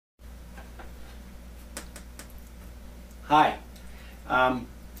Hi.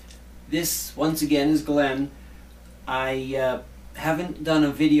 This once again is Glenn. I haven't done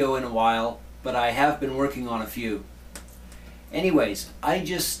a video in a while, but I have been working on a few. Anyways, I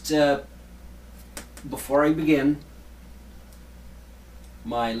just, before I begin,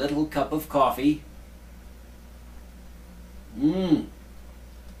 my little cup of coffee.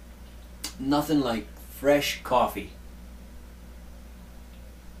 Nothing like fresh coffee.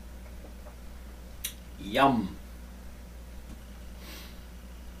 Yum.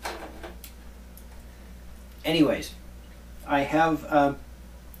 Anyways, I have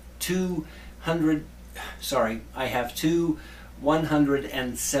two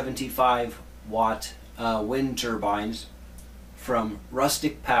 175 watt wind turbines from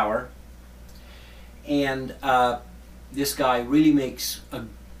Rustic Power, and this guy really makes a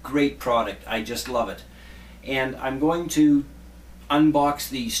great product. I just love it, and I'm going to unbox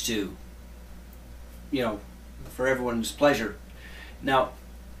these two, you know, for everyone's pleasure. Now,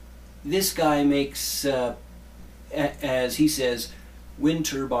 this guy makes, as he says, wind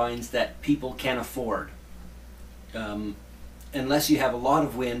turbines that people can afford. Unless you have a lot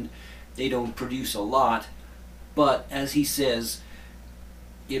of wind, they don't produce a lot, but as he says,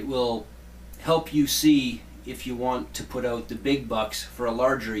 it will help you see if you want to put out the big bucks for a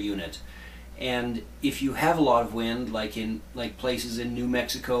larger unit. And if you have a lot of wind, like in places in New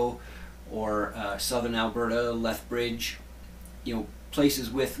Mexico or southern Alberta, Lethbridge, you know, places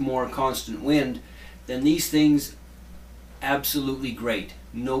with more constant wind, then these things absolutely great,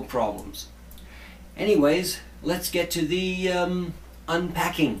 no problems. Anyways, let's get to the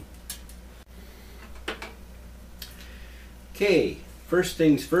unpacking. Okay, first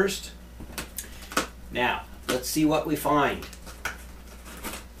things first. Now, let's see what we find.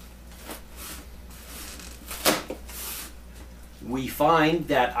 We find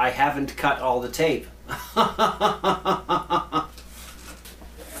that I haven't cut all the tape.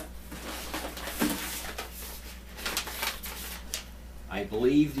 I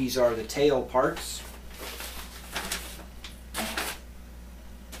believe these are the tail parts.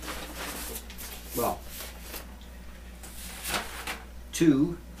 Well,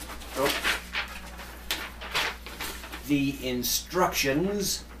 the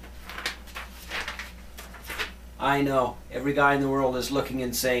instructions. I know, every guy in the world is looking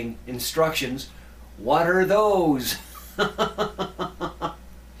and saying, instructions, what are those?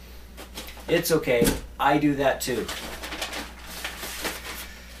 It's okay, I do that too.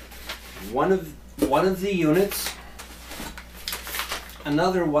 One of the units,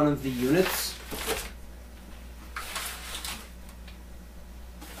 another one of the units,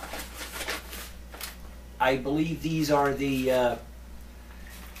 I believe these are the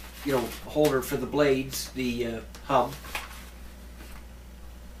you know, holder for the blades, the hub.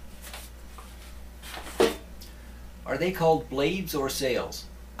 Are they called blades or sails?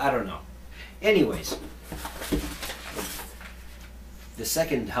 I don't know. Anyways, the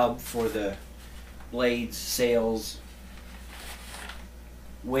second hub for the blades, sails,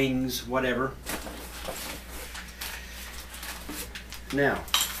 wings, whatever. Now,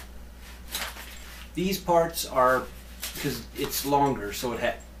 these parts are, because it's longer, so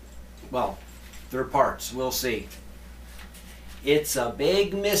well, they're parts, we'll see. It's a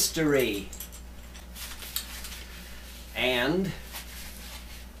big mystery. And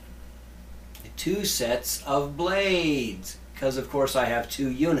two sets of blades, because of course I have two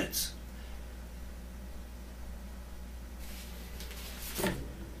units.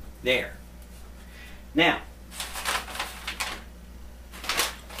 There. Now,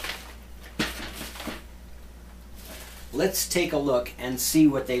 let's take a look and see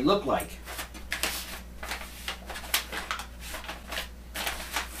what they look like.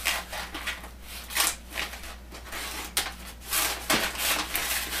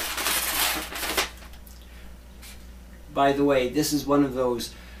 By the way, this is one of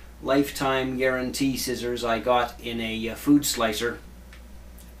those lifetime guarantee scissors I got in a food slicer.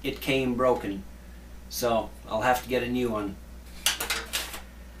 It came broken, so I'll have to get a new one.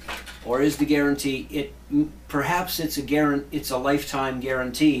 Or is the guarantee, perhaps it's a lifetime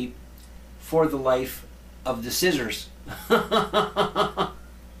guarantee for the life of the scissors.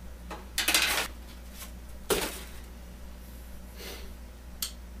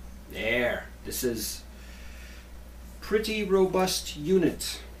 There, this is pretty robust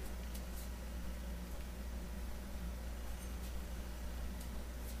unit.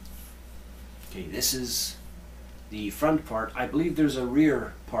 Okay, this is the front part. I believe there's a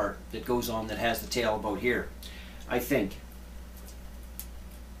rear part that goes on that has the tail about here, I think.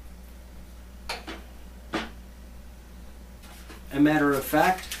 A matter of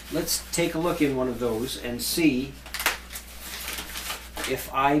fact, let's take a look in one of those and see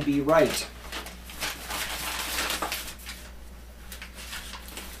if I be right.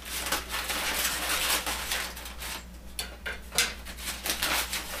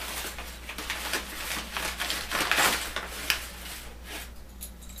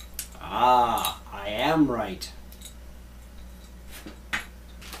 Ah, I am right.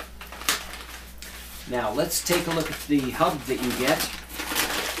 Now let's take a look at the hub that you get.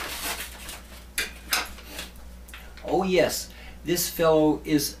 Oh yes, this fellow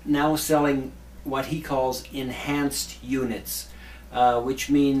is now selling what he calls enhanced units, which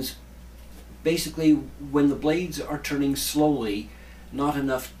means basically when the blades are turning slowly, not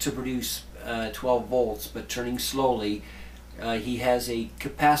enough to produce 12 volts, but turning slowly, he has a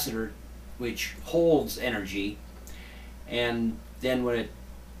capacitor which holds energy, and then when it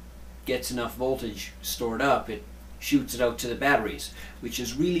gets enough voltage stored up, it shoots it out to the batteries, which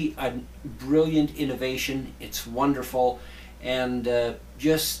is really a brilliant innovation. It's wonderful, and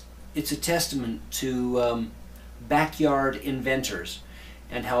just it's a testament to backyard inventors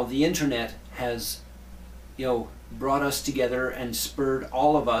and how the internet has, you know, brought us together and spurred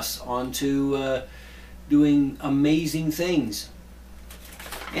all of us onto doing amazing things.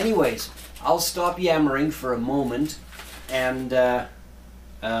 Anyways, I'll stop yammering for a moment and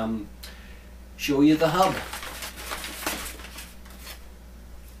show you the hub.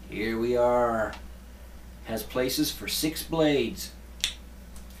 Here we are. Has places for 6 blades.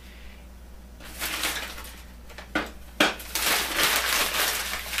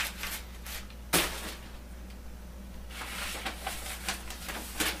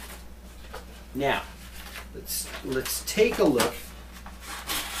 Now, let's take a look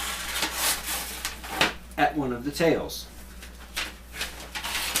at one of the tails.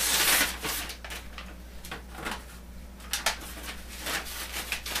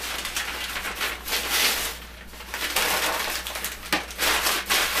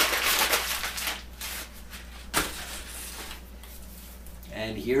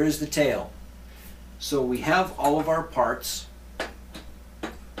 And here is the tail. So we have all of our parts.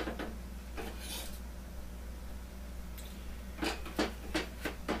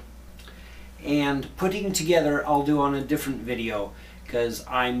 And putting together I'll do on a different video, because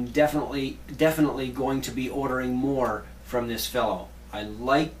I'm definitely going to be ordering more from this fellow. I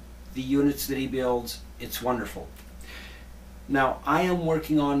like the units that he builds. It's wonderful. Now I am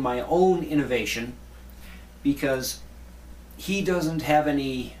working on my own innovation, because he doesn't have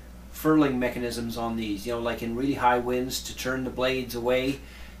any furling mechanisms on these, you know, like in really high winds to turn the blades away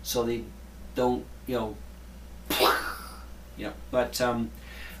so they don't, you know, but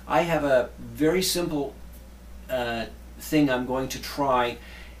I have a very simple thing I'm going to try,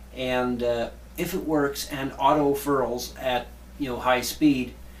 and if it works and auto furls at, you know, high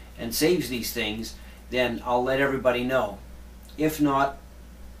speed and saves these things, then I'll let everybody know. If not,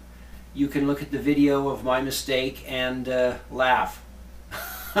 you can look at the video of my mistake and laugh,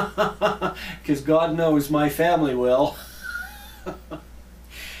 because God knows my family will.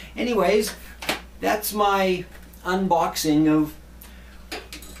 Anyways, that's my unboxing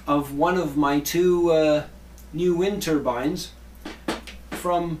of one of my 2 new wind turbines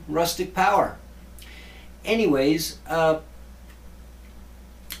from Rustic Power. Anyways,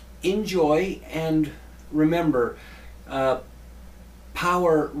 enjoy, and remember,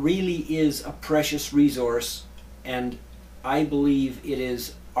 power really is a precious resource, and I believe it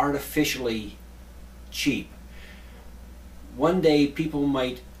is artificially cheap. One day people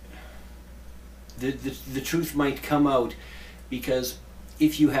might, the truth might come out, because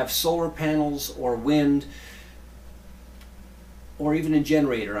if you have solar panels or wind or even a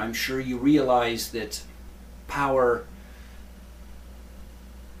generator, I'm sure you realize that power,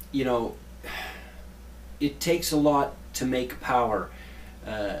 you know, it takes a lot to make power.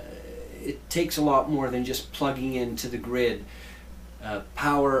 It takes a lot more than just plugging into the grid.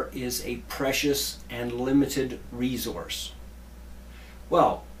 Power is a precious and limited resource.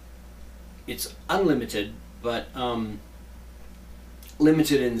 Well, it's unlimited, but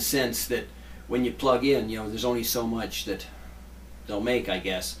limited in the sense that when you plug in, you know, there's only so much that they'll make, I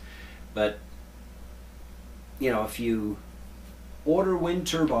guess. But, you know, if you order wind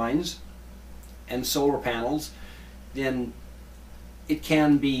turbines and solar panels, then it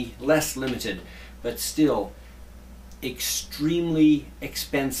can be less limited, but still extremely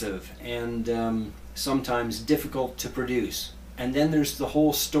expensive and sometimes difficult to produce. And then there's the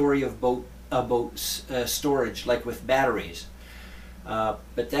whole story of boat storage, like with batteries.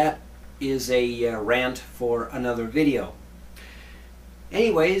 But that is a rant for another video.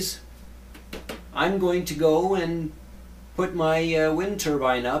 Anyways, I'm going to go and put my wind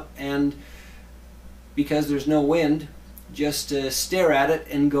turbine up, and because there's no wind, just stare at it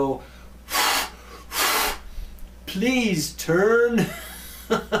and go, please turn.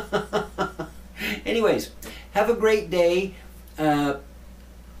 Anyways, have a great day.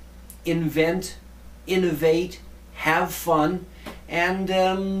 Invent, innovate, have fun,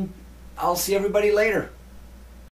 and I'll see everybody later.